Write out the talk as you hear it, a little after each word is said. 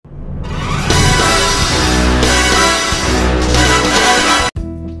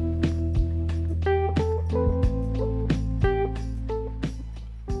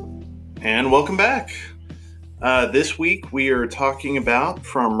And welcome back. This week we are talking about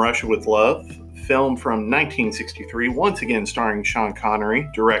From Russia with Love, film from 1963, once again starring Sean Connery,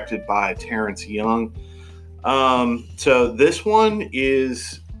 directed by Terrence Young. So this one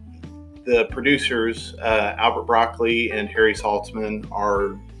is the producers, Albert Broccoli and Harry Saltzman,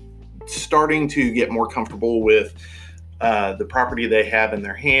 are starting to get more comfortable with the property they have in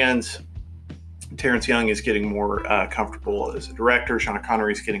their hands. Terrence Young is getting more comfortable as a director. Sean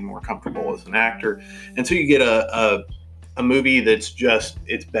Connery is getting more comfortable as an actor. And so you get a movie that's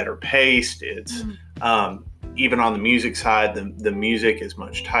it's better paced. It's even on the music side, the music is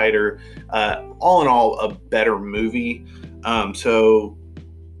much tighter. All in all, a better movie. So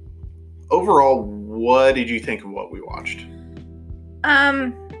overall, what did you think of what we watched?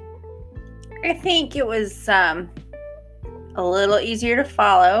 I think it was a little easier to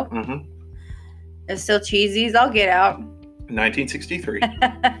follow. Mm-hmm. It's still cheesy as I'll get out. 1963.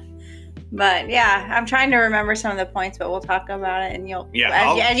 But yeah, I'm trying to remember some of the points, but we'll talk about it, and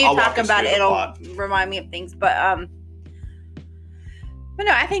as you talk about it, it'll remind me of things. But no,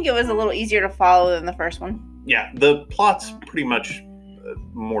 I think it was a little easier to follow than the first one. Yeah, the plot's pretty much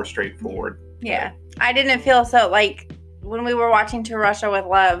more straightforward. Yeah, I didn't feel so like when we were watching To Russia with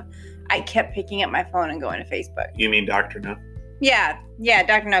Love, I kept picking up my phone and going to Facebook. You mean Dr. No? Yeah,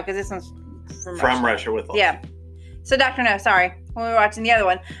 Dr. No, because this one's from Russia with Love. Yeah. So Dr. No, sorry. When we were watching the other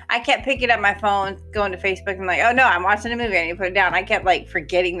one, I kept picking up my phone, going to Facebook, and oh no, I'm watching a movie. I need to put it down. I kept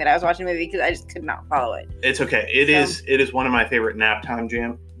forgetting that I was watching a movie because I just could not follow it. It's okay. It is one of my favorite nap time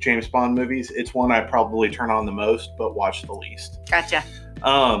James Bond movies. It's one I probably turn on the most, but watch the least. Gotcha.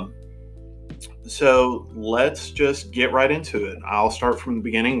 So let's just get right into it. I'll start from the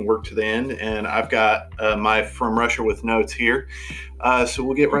beginning, work to the end, and I've got my From Russia with notes here. So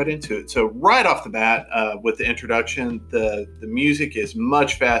we'll get right into it. So right off the bat, with the introduction, the music is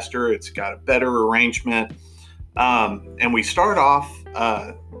much faster. It's got a better arrangement. And we start off,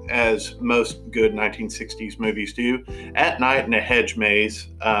 as most good 1960s movies do, at night in a hedge maze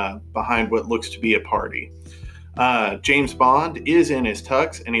behind what looks to be a party. James Bond is in his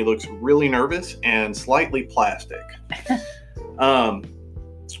tux, and he looks really nervous and slightly plastic.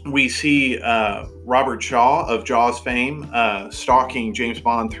 We see Robert Shaw of Jaws fame stalking James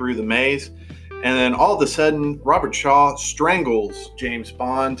Bond through the maze. And then all of a sudden, Robert Shaw strangles James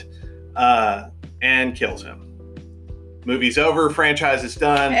Bond and kills him. Movie's over. Franchise is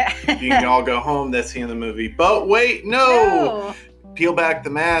done. You can all go home. That's the end of the movie. But wait, no! Peel back the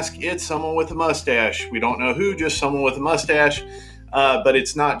mask. It's someone with a mustache. We don't know who, just someone with a mustache. But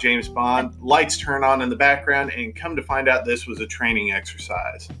it's not James Bond. Lights turn on in the background, and come to find out this was a training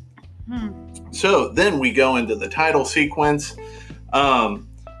exercise. So then we go into the title sequence.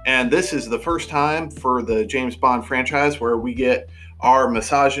 And this is the first time for the James Bond franchise where we get our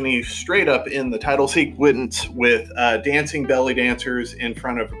misogyny straight up in the title sequence with dancing belly dancers in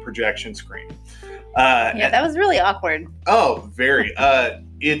front of a projection screen. That was really awkward. Oh, very.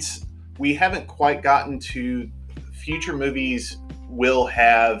 We haven't quite gotten to future movies.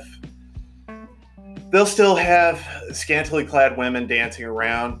 They'll still have scantily clad women dancing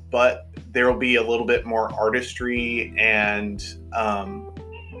around, but there'll be a little bit more artistry and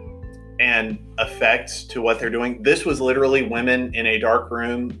effects to what they're doing. This was literally women in a dark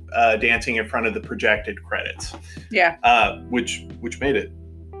room dancing in front of the projected credits. Yeah. Which made it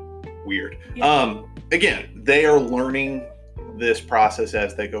weird. Yeah. Again, they are learning this process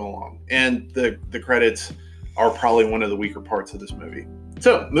as they go along, and the credits are probably one of the weaker parts of this movie.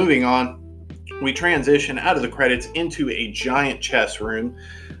 So moving on, we transition out of the credits into a giant chess room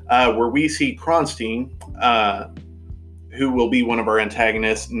where we see Kronstein, who will be one of our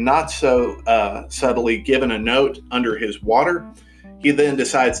antagonists, not so subtly given a note under his water. He then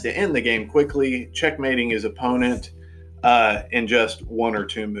decides to end the game quickly, checkmating his opponent in just one or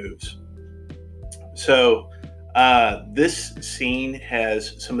two moves. So this scene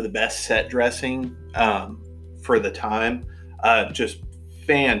has some of the best set dressing for the time. Just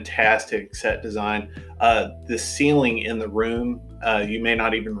fantastic set design. The ceiling in the room, you may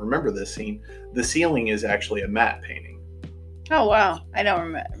not even remember this scene. The ceiling is actually a matte painting. Oh wow, I don't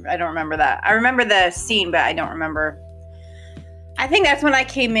remember that. I remember the scene, but I don't remember. I think that's when I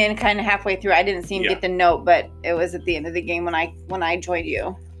came in kind of halfway through. I didn't seem to get the note, but it was at the end of the game when I joined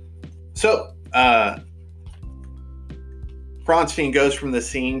you. So, Kronstein goes from the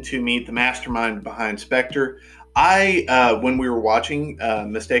scene to meet the mastermind behind Spectre. I, when we were watching,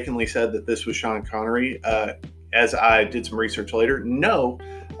 mistakenly said that this was Sean Connery. As I did some research later, no,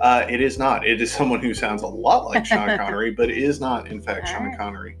 it is not. It is someone who sounds a lot like Sean Connery, but it is not, in fact, Sean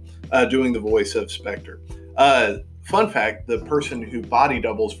Connery doing the voice of Spectre. fun fact, the person who body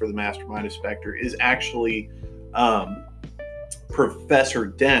doubles for the mastermind of Spectre is actually Professor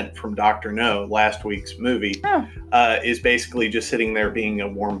Dent from Dr. No, last week's movie, is basically just sitting there being a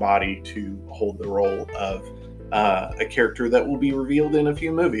warm body to hold the role of a character that will be revealed in a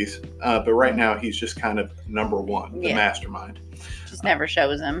few movies. But right now, he's just kind of number one, the mastermind. Just never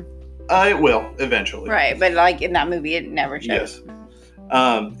shows him. It will, eventually. Right, but like in that movie, it never shows. Yes.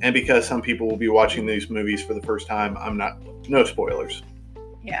 And because some people will be watching these movies for the first time, no spoilers.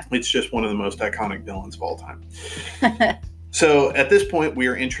 Yeah. It's just one of the most iconic villains of all time. So at this point, we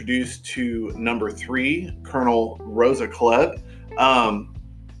are introduced to number 3, Colonel Rosa Klebb.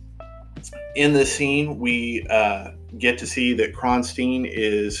 In this scene, we get to see that Kronstein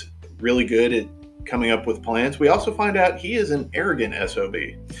is really good at coming up with plans. We also find out he is an arrogant SOB.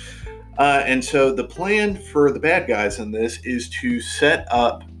 And so the plan for the bad guys in this is to set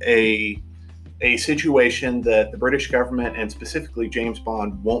up a situation that the British government and specifically James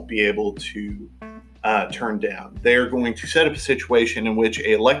Bond won't be able to turn down. They're going to set up a situation in which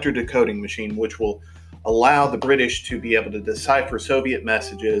a electro decoding machine, which will allow the British to be able to decipher Soviet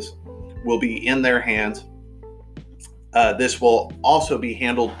messages, will be in their hands. This will also be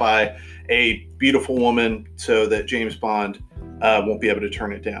handled by a beautiful woman so that James Bond won't be able to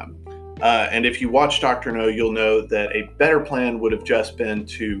turn it down. And if you watch Dr. No, you'll know that a better plan would have just been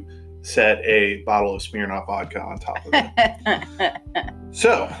to set a bottle of Smirnoff vodka on top of it.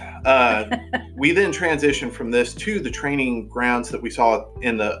 So we then transition from this to the training grounds that we saw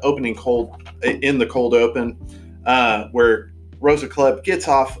in the cold open, where Rosa Klebb gets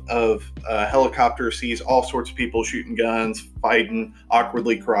off of a helicopter, sees all sorts of people shooting guns, fighting,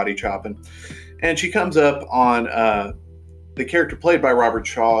 awkwardly karate chopping, and she comes up on the character played by Robert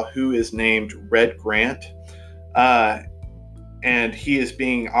Shaw, who is named Red Grant. And he is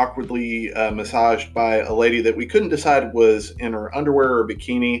being awkwardly massaged by a lady that we couldn't decide was in her underwear or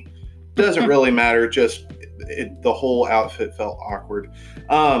bikini. Doesn't really matter, just the whole outfit felt awkward.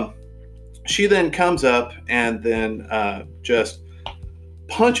 She then comes up and then just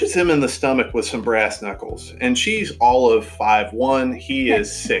punches him in the stomach with some brass knuckles. And she's all of 5'1". He is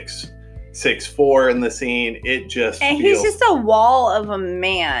 6'4" in the scene. It just he's just a wall of a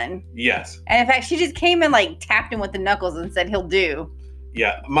man. Yes. And in fact, she just came and like tapped him with the knuckles and said he'll do.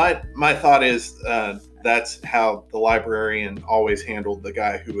 Yeah. My thought is that's how the librarian always handled the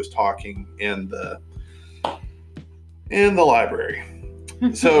guy who was talking in the library.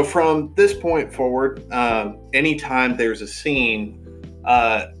 So from this point forward, anytime there's a scene,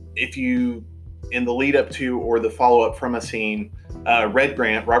 if you in the lead up to or the follow up from a scene, Red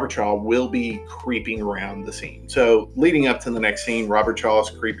Grant, Robert Shaw, will be creeping around the scene. So leading up to the next scene, Robert Shaw is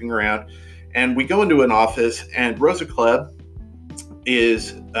creeping around, and we go into an office, and Rosa Klebb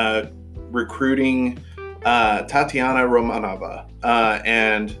is recruiting Tatiana Romanova.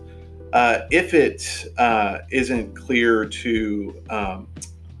 And if it isn't clear to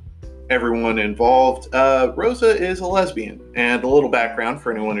everyone involved, Rosa is a lesbian. And a little background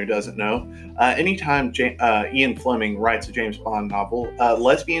for anyone who doesn't know. Anytime Ian Fleming writes a James Bond novel,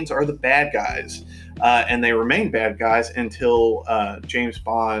 lesbians are the bad guys. And they remain bad guys until James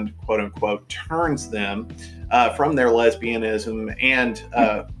Bond, quote unquote, turns them from their lesbianism and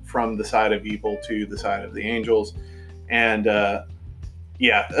from the side of evil to the side of the angels. And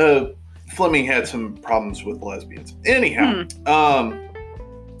Fleming had some problems with lesbians. Anyhow,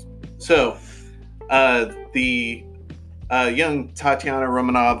 so the young Tatiana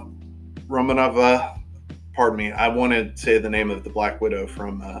Romanova, pardon me, I want to say the name of the Black Widow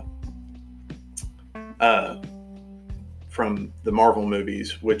from the Marvel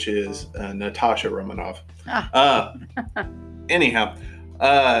movies, which is Natasha Romanoff. Anyhow,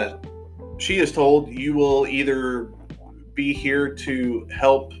 she is told, you will either be here to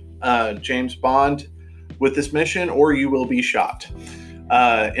help James Bond with this mission, or you will be shot.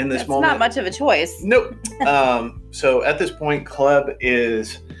 In this moment, not much of a choice. Nope. So at this point, Klebb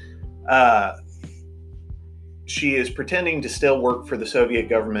is she is pretending to still work for the Soviet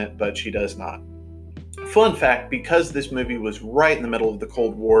government, but she does not. Fun fact, because this movie was right in the middle of the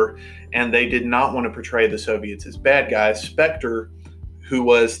Cold War and they did not want to portray the Soviets as bad guys, Spectre, who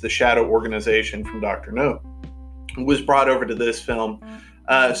was the shadow organization from Dr. No, was brought over to this film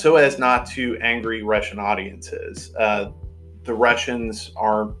so as not to angry Russian audiences. The Russians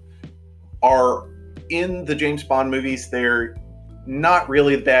are in the James Bond movies. They're not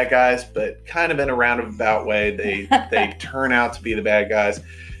really the bad guys, but kind of in a roundabout way, they turn out to be the bad guys.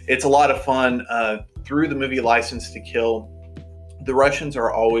 It's a lot of fun. Through the movie License to Kill, the Russians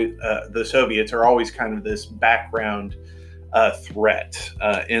are always, the Soviets are always kind of this background threat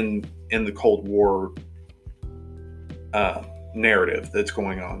in the Cold War narrative that's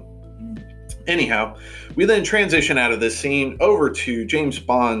going on. Anyhow, we then transition out of this scene over to James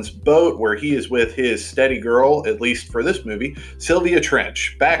Bond's boat, where he is with his steady girl, at least for this movie, Sylvia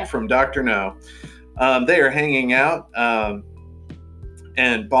Trench, back from Dr. No. They are hanging out,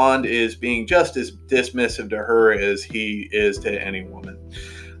 and Bond is being just as dismissive to her as he is to any woman.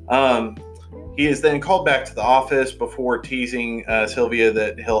 He is then called back to the office before teasing Sylvia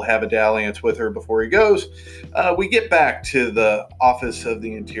that he'll have a dalliance with her before he goes. We get back to the Office of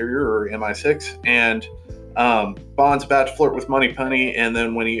the Interior, or MI6, and Bond's about to flirt with Moneypenny, and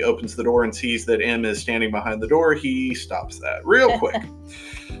then when he opens the door and sees that M is standing behind the door, he stops that real quick.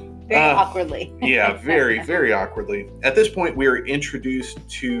 Very awkwardly. Yeah, very, very awkwardly. At this point, we are introduced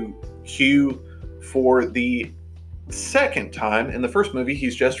to Q for the second time. In the first movie,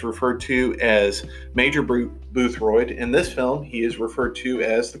 he's just referred to as Major Boothroyd. In this film, he is referred to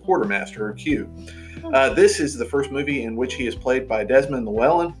as the Quartermaster, or Q. This is the first movie in which he is played by Desmond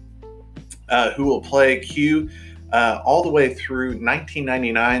Llewellyn, who will play Q all the way through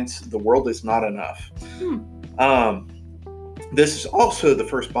 1999's The World Is Not Enough. This is also the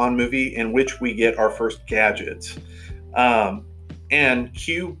first Bond movie in which we get our first gadgets. And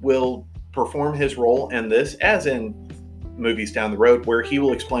Q will perform his role in this, as in movies down the road, where he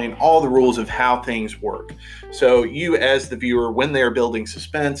will explain all the rules of how things work. So you, as the viewer, when they're building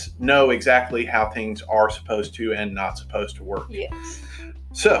suspense, know exactly how things are supposed to and not supposed to work. Yes.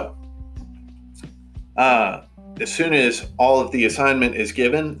 So, as soon as all of the assignment is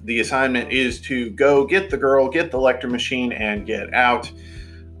given, the assignment is to go get the girl, get the Lecter machine, and get out.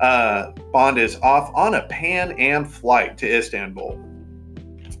 Bond is off on a Pan Am flight to Istanbul.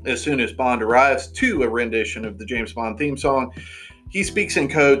 As soon as Bond arrives to a rendition of the James Bond theme song, he speaks in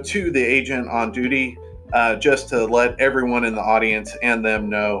code to the agent on duty, just to let everyone in the audience and them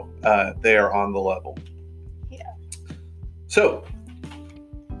know they are on the level. Yeah. So,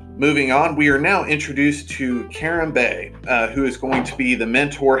 moving on, we are now introduced to Karen Bay, who is going to be the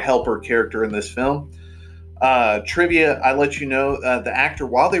mentor-helper character in this film. Trivia, I let you know, the actor,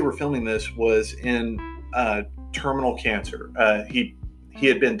 while they were filming this, was in terminal cancer. He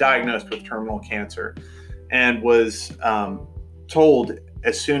had been diagnosed with terminal cancer and was told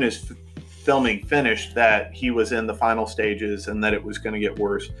as soon as filming finished that he was in the final stages and that it was going to get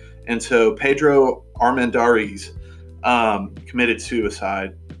worse. And so Pedro Armendariz committed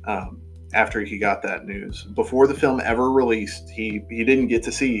suicide after he got that news. Before the film ever released, he didn't get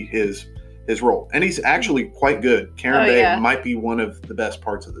to see his role. And he's actually quite good. Karen Bay might be one of the best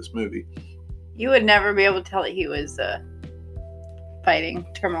parts of this movie. You would never be able to tell that he was fighting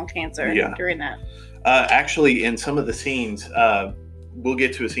terminal cancer during that. Actually, in some of the scenes, we'll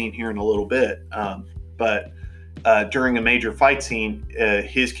get to a scene here in a little bit, but during a major fight scene,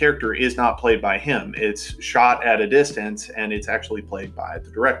 his character is not played by him. It's shot at a distance, and it's actually played by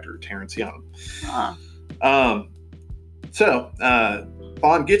the director, Terrence Young. So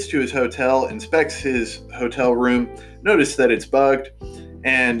Bond gets to his hotel, inspects his hotel room, notices that it's bugged,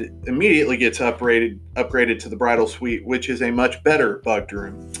 and immediately gets upgraded to the bridal suite, which is a much better bugged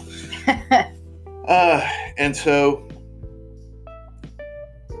room. And so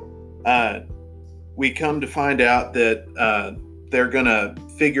we come to find out that they're going to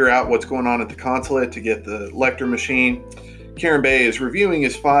figure out what's going on at the consulate to get the Lecter machine. Karen Bay is reviewing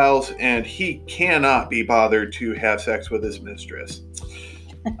his files, and he cannot be bothered to have sex with his mistress.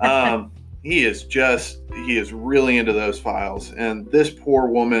 He is really into those files, and this poor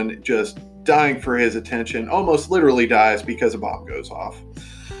woman, just dying for his attention, almost literally dies because a bomb goes off.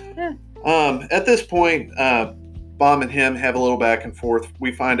 Yeah. At this point, Bomb and him have a little back and forth.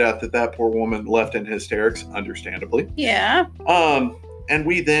 We find out that poor woman left in hysterics, understandably. Yeah. And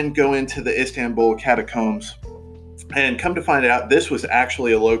we then go into the Istanbul catacombs and come to find out this was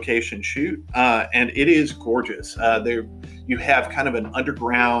actually a location shoot, and it is gorgeous. You have kind of an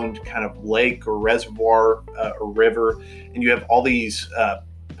underground kind of lake or reservoir or river, and you have all these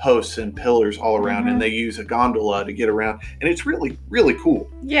posts and pillars all around, and they use a gondola to get around, and it's really, really cool.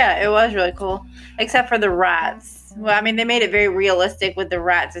 Yeah, it was really cool, except for the rats. Well, I mean, they made it very realistic with the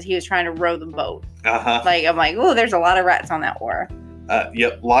rats as he was trying to row the boat. Like, I'm like, oh, there's a lot of rats on that oar.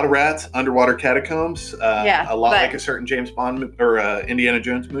 Yep, a lot of rats, underwater catacombs. A lot like a certain James Bond or Indiana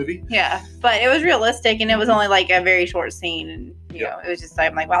Jones movie. Yeah, but it was realistic, and it was only like a very short scene, and you know, it was just like,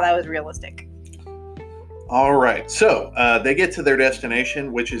 I'm like, wow, that was realistic. All right, so they get to their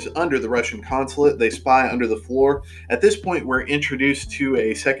destination, which is under the Russian consulate. They spy under the floor. At this point, we're introduced to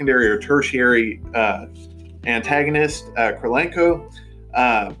a secondary or tertiary antagonist, Krylenko.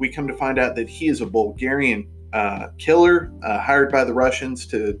 We come to find out that he is a Bulgarian killer hired by the Russians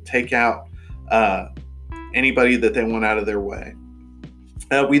to take out anybody that they want out of their way.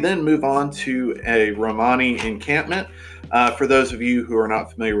 We then move on to a Romani encampment. For those of you who are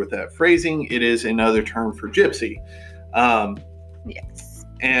not familiar with that phrasing, it is another term for gypsy. Yes.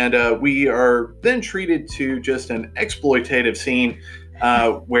 And we are then treated to just an exploitative scene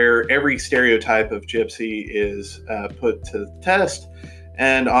where every stereotype of gypsy is put to the test.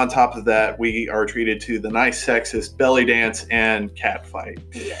 And on top of that, we are treated to the nice sexist belly dance and cat fight.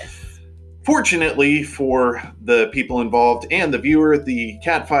 Yes. Fortunately for the people involved and the viewer, the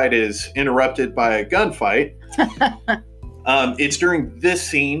cat fight is interrupted by a gunfight. It's during this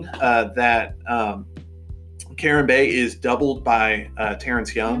scene that Karen Bay is doubled by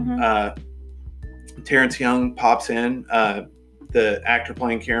Terrence Young. Mm-hmm. Terrence Young pops in. The actor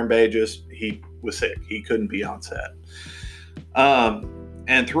playing Karen Bay he was sick. He couldn't be on set.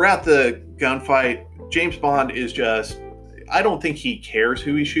 And throughout the gunfight, James Bond is I don't think he cares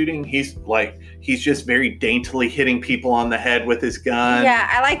who he's shooting. He's just very daintily hitting people on the head with his gun. Yeah,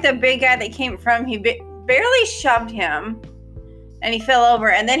 I like the big guy that came from. He barely shoved him, and he fell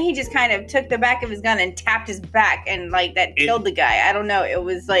over. And then he just kind of took the back of his gun and tapped his back, and that killed the guy. I don't know. It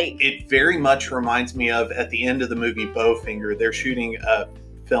was it very much reminds me of at the end of the movie Bowfinger. They're shooting a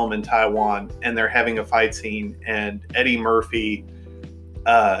film in Taiwan, and they're having a fight scene, and Eddie Murphy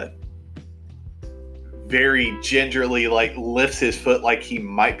very gingerly lifts his foot like he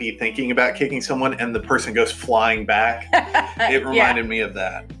might be thinking about kicking someone, and the person goes flying back. It reminded me of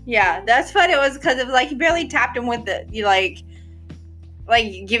that. Yeah, that's what it was, because it was he barely tapped him with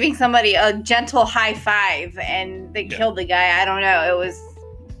giving somebody a gentle high five, and they killed the guy. I don't know. It was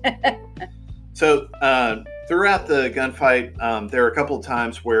So throughout the gunfight, there are a couple of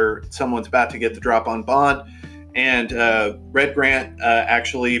times where someone's about to get the drop on Bond, and Red Grant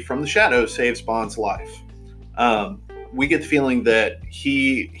actually from the shadows saves Bond's life. We get the feeling that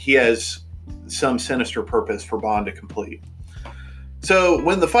he has some sinister purpose for Bond to complete. So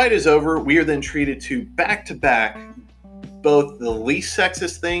when the fight is over, we are then treated to back-to-back both the least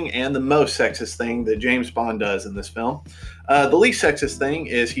sexist thing and the most sexist thing that James Bond does in this film. The least sexist thing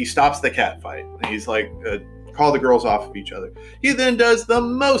is he stops the cat fight. He's call the girls off of each other. He then does the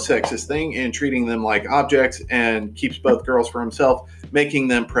most sexist thing in treating them like objects and keeps both girls for himself, making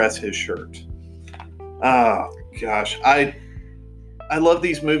them press his shirt. Oh, gosh. I love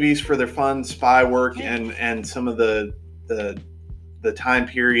these movies for their fun spy work and some of the time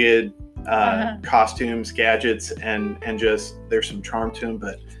period costumes, gadgets, and just there's some charm to them.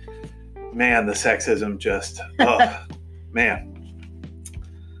 But, man, the sexism just, man.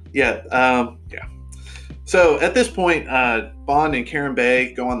 Yeah. So at this point, Bond and Karen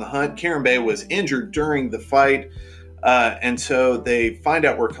Bay go on the hunt. Karen Bay was injured during the fight, and so they find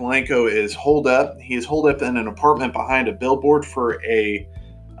out where Kalenko is holed up. He is holed up in an apartment behind a billboard for a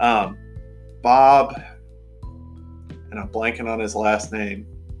Bob, and I'm blanking on his last name,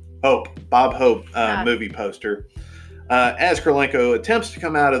 Bob Hope movie poster. As Kalenko attempts to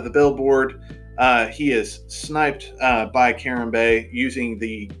come out of the billboard, he is sniped by Karen Bay using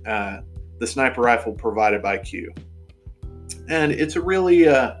the sniper rifle provided by Q. And it's a really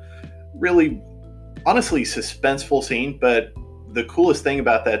honestly suspenseful scene, but the coolest thing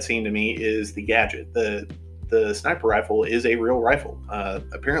about that scene to me is the gadget. The sniper rifle is a real rifle.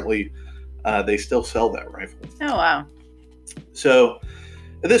 Apparently, they still sell that rifle. Oh, wow. So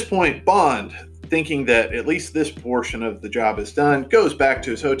at this point, Bond, thinking that at least this portion of the job is done, goes back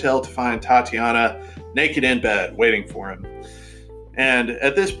to his hotel to find Tatiana naked in bed waiting for him. And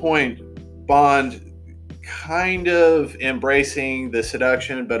at this point, Bond kind of embracing the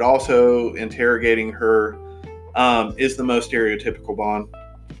seduction, but also interrogating her, is the most stereotypical Bond.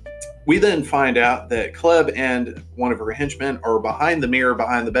 We then find out that Klebb and one of her henchmen are behind the mirror,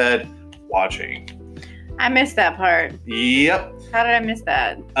 behind the bed, watching. I missed that part. Yep. How did I miss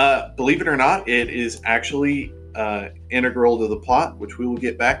that? Believe it or not, it is actually integral to the plot, which we will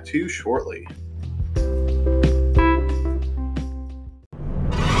get back to shortly.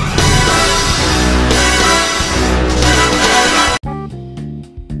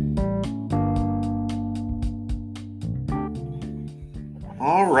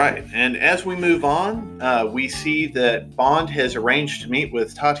 All right, and as we move on, we see that Bond has arranged to meet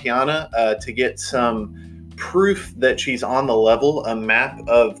with Tatiana to get some proof that she's on the level, a map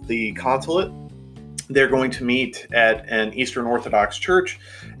of the consulate. They're going to meet at an Eastern Orthodox church.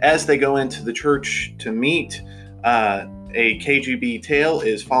 As they go into the church to meet, a KGB tail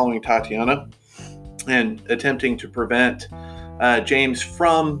is following Tatiana and attempting to prevent James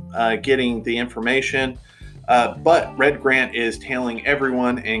from getting the information. But Red Grant is tailing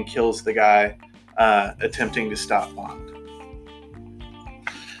everyone and kills the guy attempting to stop Bond.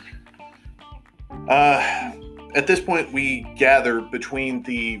 At this point, we gather between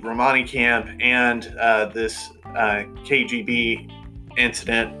the Romani camp and this KGB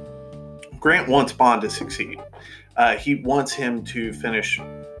incident, Grant wants Bond to succeed. He wants him to finish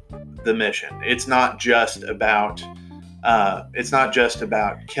the mission. It's not just about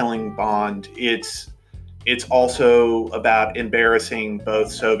killing Bond. It's also about embarrassing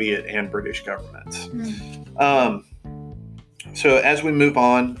both Soviet and British governments. So as we move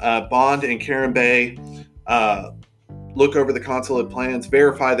on, Bond and Karen Bay look over the consulate plans,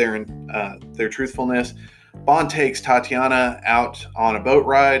 verify their truthfulness. Bond takes Tatiana out on a boat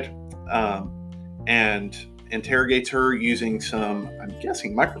ride and interrogates her using some, I'm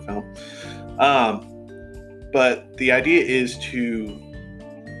guessing, microfilm. But the idea is to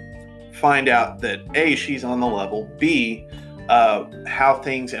find out that A, she's on the level, B, how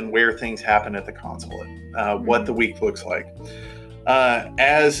things and where things happen at the consulate, what the week looks like.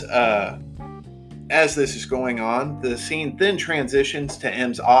 As this is going on, the scene then transitions to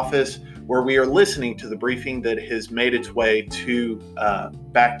M's office, where we are listening to the briefing that has made its way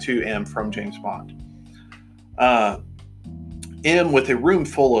back to M from James Bond. M, with a room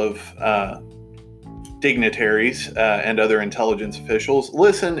full of dignitaries and other intelligence officials,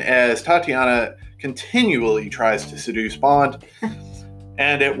 listen as Tatiana continually tries to seduce Bond.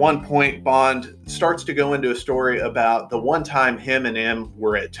 And at one point, Bond starts to go into a story about the one time him and M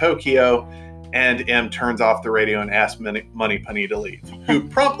were at Tokyo, and M turns off the radio and asks Moneypenny to leave, who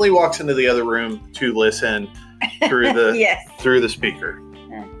promptly walks into the other room to listen through the through the speaker.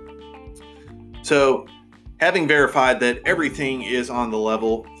 So, having verified that everything is on the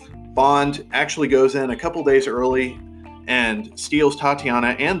level, Bond actually goes in a couple days early and steals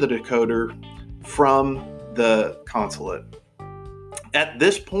Tatiana and the decoder from the consulate. At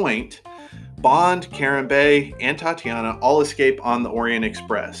this point, Bond, Karen Bay, and Tatiana all escape on the Orient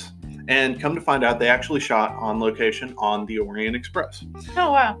Express. And come to find out, they actually shot on location on the Orient Express.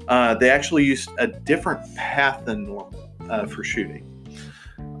 Oh, wow. They actually used a different path than normal for shooting.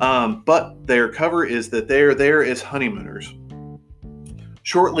 But their cover is that they are there as honeymooners.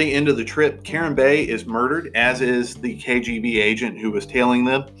 Shortly into the trip, Karen Bay is murdered, as is the KGB agent who was tailing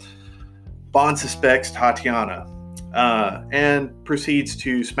them. Bond suspects Tatiana and proceeds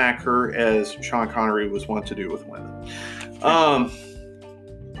to smack her, as Sean Connery was wont to do with women.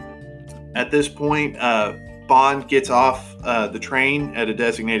 At this point, Bond gets off the train at a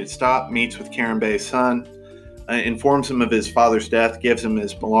designated stop, meets with Karen Bay's son, informs him of his father's death, gives him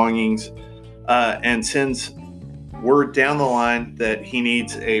his belongings, and sends word down the line that he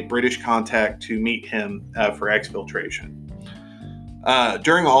needs a British contact to meet him for exfiltration.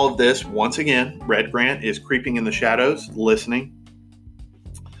 During all of this, once again, Red Grant is creeping in the shadows, listening.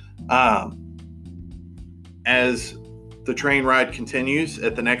 As the train ride continues,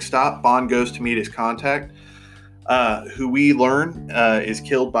 at the next stop, Bond goes to meet his contact, who we learn is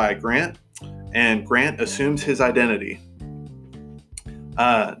killed by Grant, and Grant assumes his identity.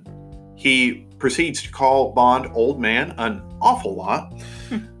 He proceeds to call Bond old man an awful lot,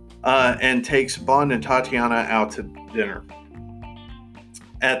 and takes Bond and Tatiana out to dinner.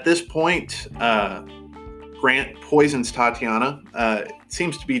 At this point, Grant poisons Tatiana. It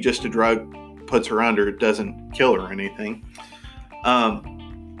seems to be just a drug, puts her under, it doesn't kill her or anything.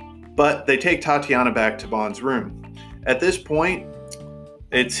 But they take Tatiana back to Bond's room. At this point,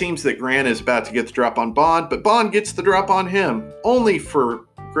 it seems that Grant is about to get the drop on Bond, but Bond gets the drop on him, only for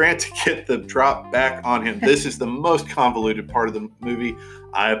Grant to get the drop back on him. This is the most convoluted part of the movie.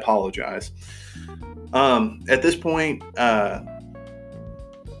 I apologize. At this point,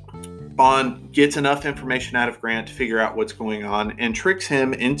 Bond gets enough information out of Grant to figure out what's going on and tricks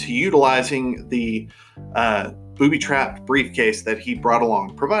him into utilizing the booby-trapped briefcase that he brought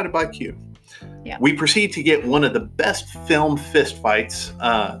along, provided by Q. Yeah. We proceed to get one of the best filmed fistfights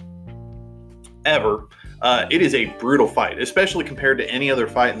ever. It is a brutal fight, especially compared to any other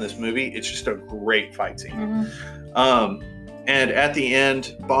fight in this movie. It's just a great fight scene. Mm-hmm. And at the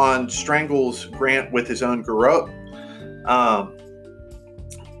end, Bond strangles Grant with his own garrote.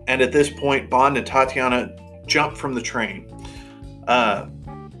 And at this point, Bond and Tatiana jump from the train.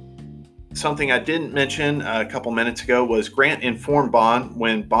 Something I didn't mention a couple minutes ago was Grant informed Bond,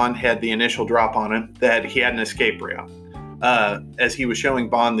 when Bond had the initial drop on him, that he had an escape route. As he was showing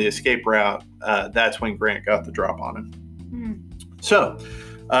Bond the escape route, that's when Grant got the drop on him. Mm. So,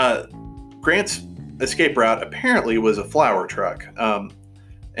 Grant's escape route apparently was a flour truck.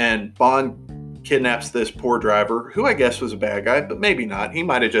 And Bond kidnaps this poor driver, who I guess was a bad guy, but maybe not. He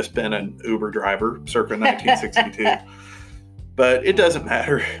might have just been an Uber driver circa 1962. But it doesn't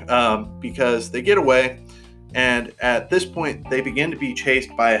matter, because they get away. And at this point, they begin to be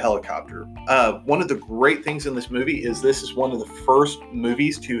chased by a helicopter. One of the great things in this movie is this is one of the first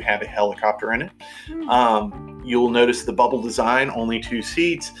movies to have a helicopter in it. You'll notice the bubble design, only 2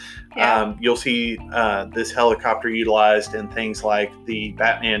 seats. Yeah. You'll see this helicopter utilized in things like the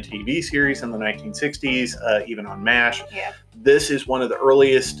Batman TV series in the 1960s, even on MASH. Yeah. This is one of the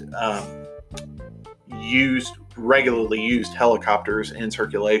earliest regularly used helicopters in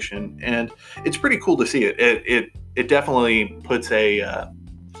circulation, and it's pretty cool to see it. It definitely puts a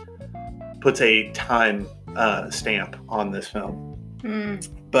time stamp on this film.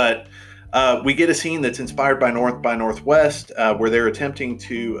 But we get a scene that's inspired by North by Northwest, where they're attempting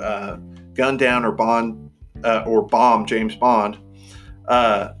to gun down or bomb James Bond.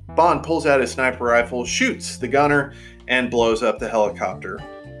 Bond pulls out his sniper rifle, shoots the gunner, and blows up the helicopter.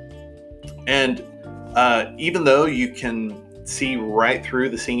 And even though you can see right through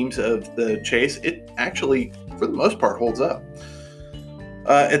the seams of the chase, it actually, for the most part, holds up.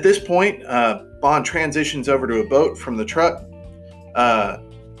 At this point, Bond transitions over to a boat from the truck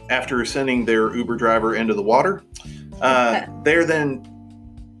after sending their Uber driver into the water. They're then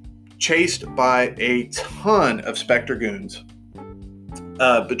chased by a ton of Spectre goons.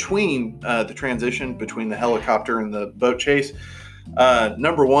 Between the transition between the helicopter and the boat chase,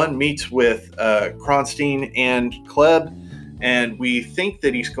 number 1 meets with Kronstein and Klebb, and we think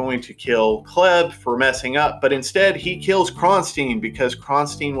that he's going to kill Klebb for messing up, but instead he kills Kronstein because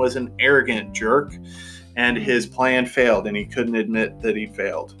Kronstein was an arrogant jerk and his plan failed, and he couldn't admit that he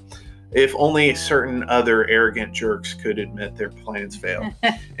failed. If only certain other arrogant jerks could admit their plans failed.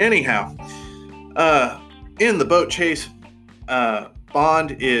 Anyhow, in the boat chase,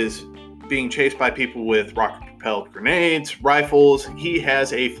 Bond is being chased by people with rocket-propelled grenades, rifles. He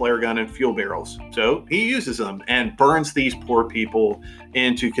has a flare gun and fuel barrels, so he uses them and burns these poor people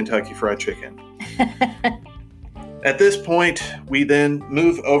into Kentucky Fried Chicken. At this point, we then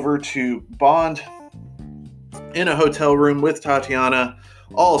move over to Bond in a hotel room with Tatiana.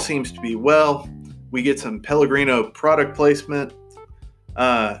 All seems to be well. We get some Pellegrino product placement.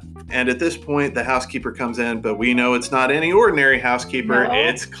 And at this point, the housekeeper comes in, but we know it's not any ordinary housekeeper. No.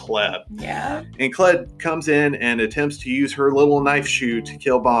 It's Klebb. Yeah. And Klebb comes in and attempts to use her little knife shoe to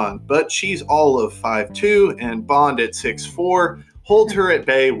kill Bond, but she's all of 5'2", and Bond at 6'4", holds her at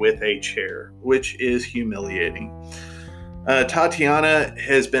bay with a chair, which is humiliating. Tatiana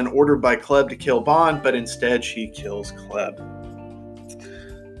has been ordered by Klebb to kill Bond, but instead she kills Klebb.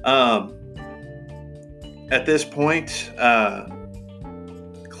 At this point,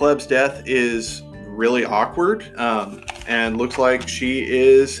 Klebb's death is really awkward, and looks like she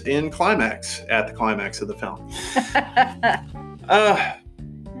is at the climax of the film.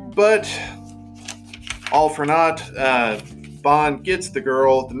 But all for naught. Bond gets the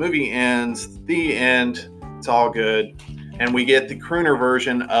girl. The movie ends. The end. It's all good. And we get the crooner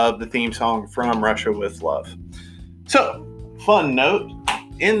version of the theme song from Russia with Love. So, fun note,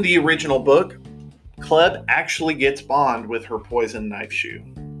 in the original book, Klebb actually gets Bond with her poison knife shoe.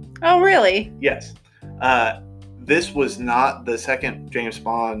 Oh, really? Yes. This was not the second James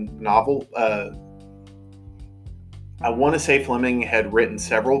Bond novel. I want to say Fleming had written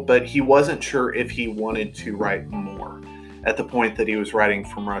several, but he wasn't sure if he wanted to write more at the point that he was writing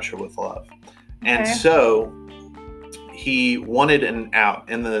From Russia with Love. Okay. And so he wanted an out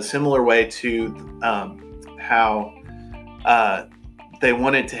in the similar way to how they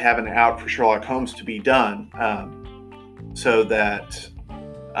wanted to have an out for Sherlock Holmes to be done, so that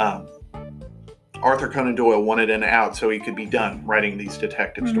Arthur Conan Doyle wanted an out so he could be done writing these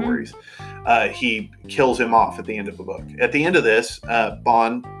detective stories. He kills him off at the end of the book. At the end of this,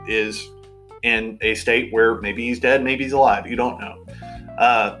 Bond is in a state where maybe he's dead, maybe he's alive. You don't know.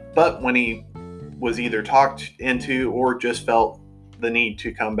 But when he was either talked into or just felt the need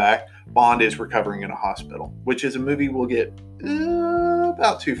to come back, Bond is recovering in a hospital, which is a movie we'll get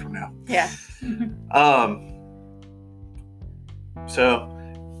about 2 from now. Yeah. So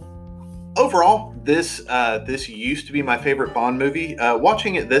overall, this used to be my favorite Bond movie.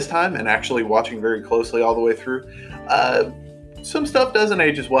 Watching it this time and actually watching very closely all the way through, some stuff doesn't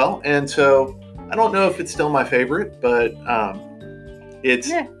age as well, and so I don't know if it's still my favorite, but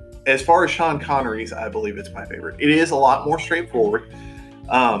it's as far as Sean Connery's, I believe it's my favorite. It is a lot more straightforward.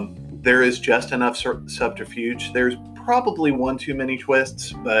 There is just enough subterfuge. There's probably one too many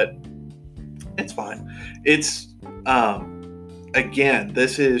twists, but it's fine. It's again,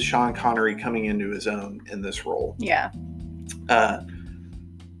 this is Sean Connery coming into his own in this role. Yeah. I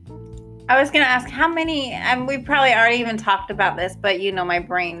was going to ask how many, and we probably already even talked about this, but my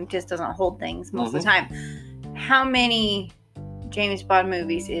brain just doesn't hold things most of the time. How many James Bond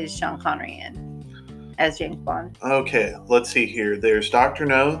movies is Sean Connery in? as James Bond. Okay, let's see here. There's Dr.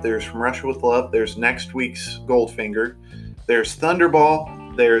 No. There's From Russia with Love. There's next week's Goldfinger. There's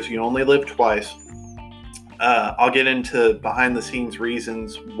Thunderball. There's You Only Live Twice. I'll get into behind-the-scenes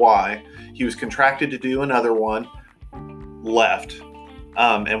reasons why. He was contracted to do another one, left,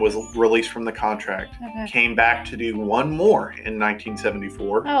 and was released from the contract. Okay. Came back to do one more in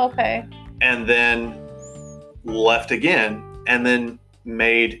 1974. Oh, okay. And then left again, and then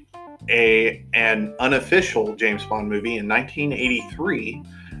made an unofficial James Bond movie in 1983.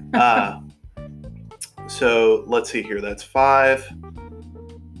 So let's see here. That's 5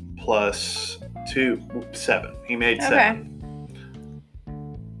 plus 2, 7. He made 7.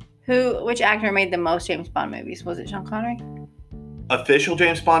 Which actor made the most James Bond movies? Was it Sean Connery? Official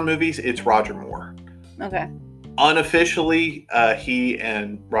James Bond movies, it's Roger Moore. Okay. Unofficially, he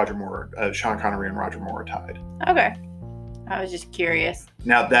and Roger Moore, Sean Connery and Roger Moore are tied. Okay. I was just curious.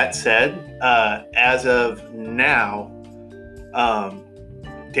 Now, that said, as of now,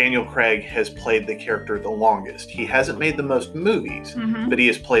 Daniel Craig has played the character the longest. He hasn't made the most movies, but he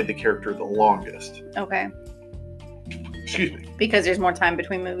has played the character the longest. Okay. Excuse me. Because there's more time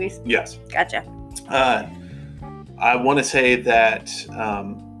between movies? Yes. Gotcha. I want to say that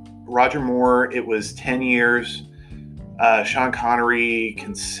Roger Moore, it was 10 years. Sean Connery,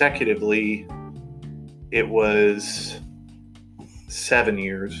 consecutively, it was 7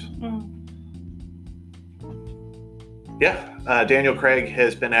 years. Yeah, Daniel Craig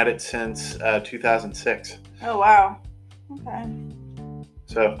has been at it since 2006. Oh, wow. Okay.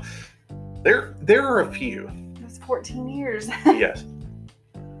 So there are a few. That's 14 years. Yes.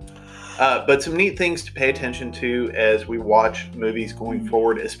 But some neat things to pay attention to as we watch movies going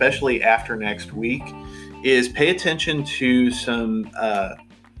forward, especially after next week, is pay attention to some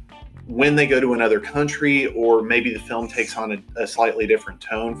when they go to another country, or maybe the film takes on a slightly different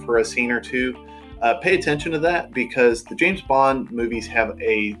tone for a scene or two. Pay attention to that, because the James Bond movies have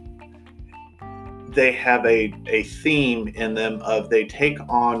a theme in them of they take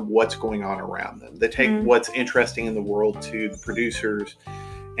on what's going on around them. They take what's interesting in the world to the producers,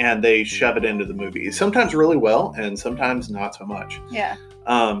 and they shove it into the movie. Sometimes really well, and sometimes not so much. Yeah.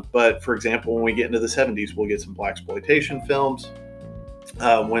 But for example, when we get into the 70s, we'll get some blaxploitation films.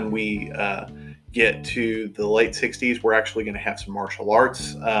 When we get to the late 60s, we're actually going to have some martial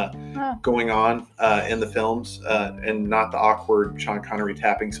arts going on in the films, and not the awkward Sean Connery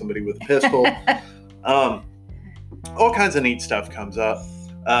tapping somebody with a pistol. All kinds of neat stuff comes up.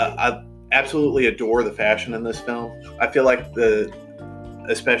 I absolutely adore the fashion in this film. I feel like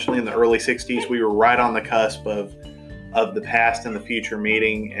especially in the early 60s, we were right on the cusp of the past and the future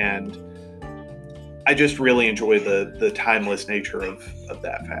meeting, and I just really enjoy the timeless nature of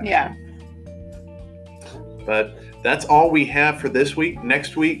that fashion. Yeah. But that's all we have for this week.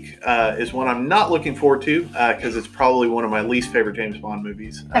 Next week is one I'm not looking forward to, because it's probably one of my least favorite James Bond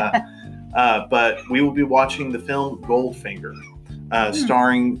movies. But we will be watching the film Goldfinger,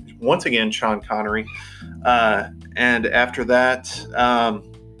 starring, once again, Sean Connery. And after that,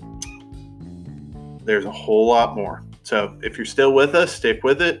 there's a whole lot more. So if you're still with us, stick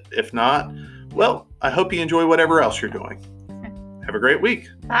with it. If not, well, I hope you enjoy whatever else you're doing. Have a great week.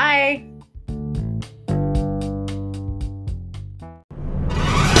 Bye.